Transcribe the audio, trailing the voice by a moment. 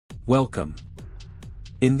Welcome.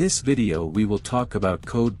 In this video we will talk about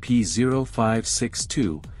code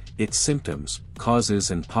P0562, its symptoms, causes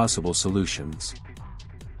and possible solutions.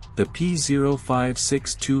 The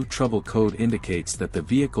P0562 trouble code indicates that the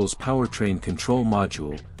vehicle's powertrain control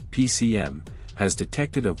module, PCM, has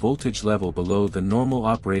detected a voltage level below the normal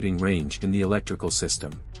operating range in the electrical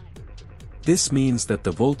system. This means that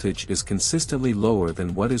the voltage is consistently lower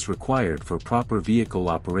than what is required for proper vehicle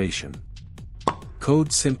operation.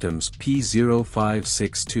 Code symptoms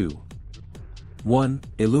P0562. 1.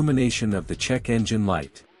 Illumination of the check engine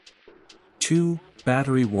light. 2.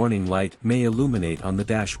 Battery warning light may illuminate on the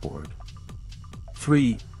dashboard.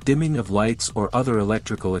 3. Dimming of lights or other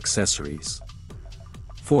electrical accessories.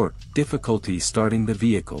 4. Difficulty starting the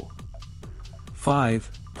vehicle.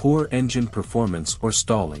 5. Poor engine performance or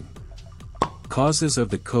stalling. Causes of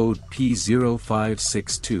the code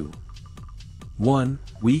P0562. 1.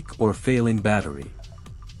 Weak or failing battery.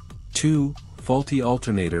 2. Faulty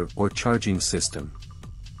alternator or charging system.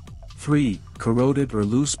 3. Corroded or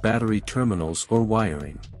loose battery terminals or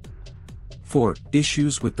wiring. 4.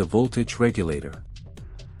 Issues with the voltage regulator.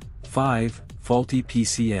 5. Faulty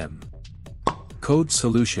PCM. Code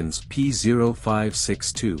solutions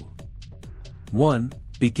P0562. 1.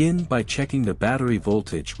 Begin by checking the battery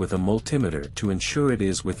voltage with a multimeter to ensure it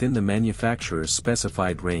is within the manufacturer's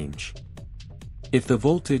specified range. If the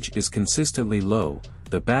voltage is consistently low,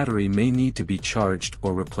 the battery may need to be charged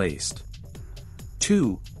or replaced.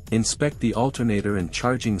 2. Inspect the alternator and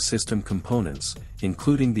charging system components,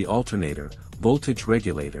 including the alternator, voltage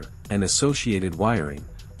regulator, and associated wiring,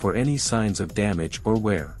 for any signs of damage or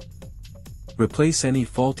wear. Replace any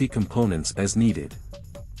faulty components as needed.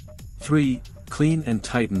 3. Clean and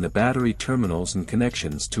tighten the battery terminals and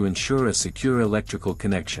connections to ensure a secure electrical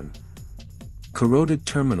connection. Corroded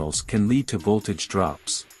terminals can lead to voltage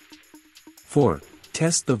drops. 4.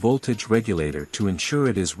 Test the voltage regulator to ensure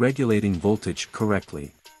it is regulating voltage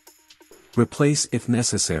correctly. Replace if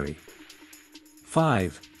necessary.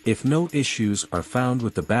 5. If no issues are found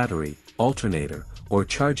with the battery, alternator, or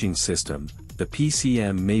charging system, the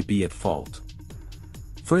PCM may be at fault.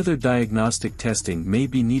 Further diagnostic testing may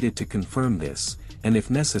be needed to confirm this, and if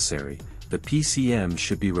necessary, the PCM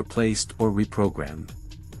should be replaced or reprogrammed.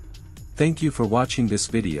 Thank you for watching this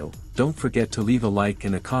video. Don't forget to leave a like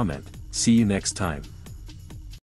and a comment. See you next time.